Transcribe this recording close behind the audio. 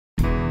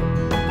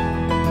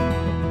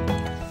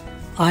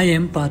I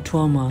am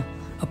Patroma,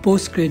 a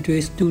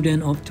postgraduate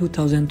student of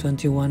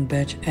 2021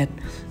 batch at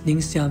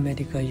Ningxia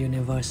Medical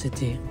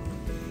University.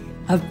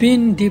 I've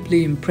been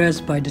deeply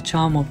impressed by the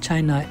charm of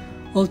China,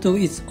 although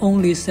it's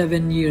only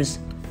 7 years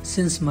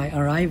since my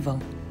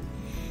arrival.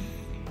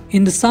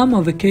 In the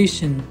summer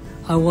vacation,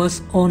 I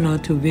was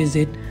honored to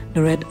visit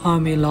the Red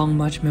Army Long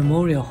March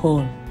Memorial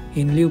Hall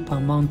in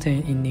Liupang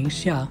Mountain in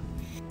Ningxia.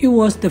 It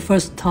was the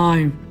first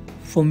time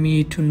for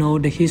me to know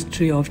the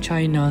history of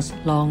China's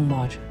Long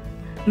March.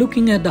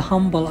 Looking at the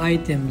humble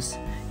items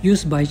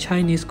used by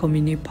Chinese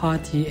Communist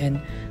Party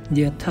and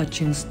their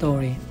touching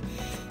story,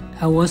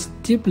 I was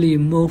deeply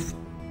moved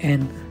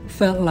and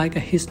felt like a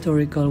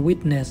historical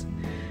witness.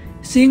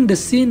 Seeing the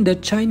scene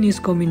that Chinese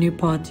Communist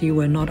Party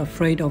were not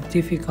afraid of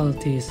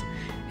difficulties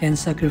and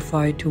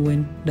sacrificed to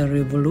win the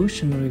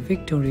revolutionary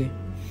victory.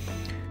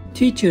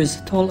 Teachers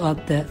told us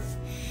that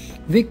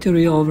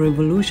victory of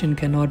revolution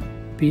cannot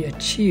be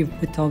achieved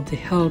without the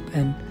help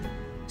and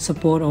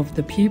support of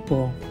the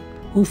people,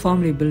 who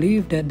firmly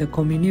believe that the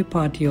Communist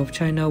Party of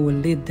China will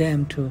lead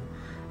them to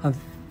a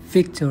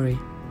victory.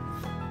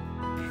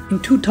 In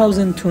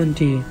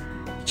 2020,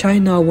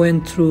 China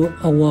went through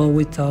a war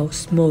without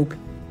smoke.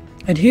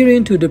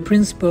 Adhering to the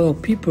principle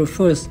of people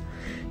first,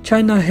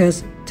 China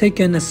has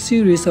taken a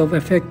series of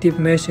effective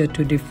measures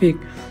to defeat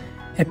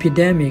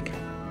epidemic.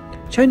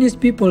 Chinese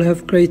people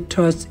have great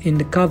trust in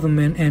the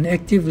government and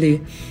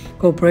actively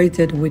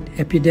cooperated with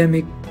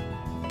epidemic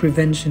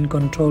prevention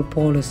control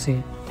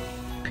policy.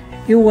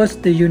 It was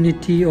the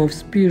unity of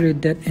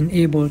spirit that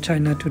enabled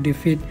China to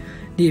defeat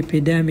the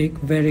epidemic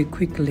very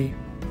quickly.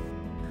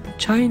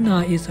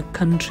 China is a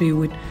country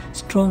with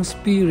strong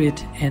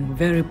spirit and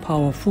very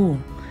powerful,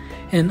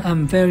 and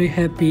I'm very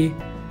happy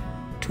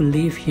to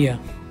live here.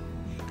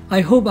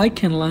 I hope I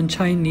can learn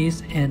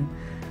Chinese and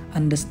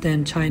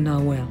understand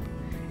China well,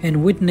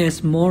 and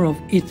witness more of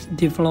its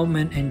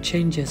development and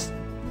changes.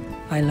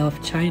 I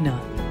love China.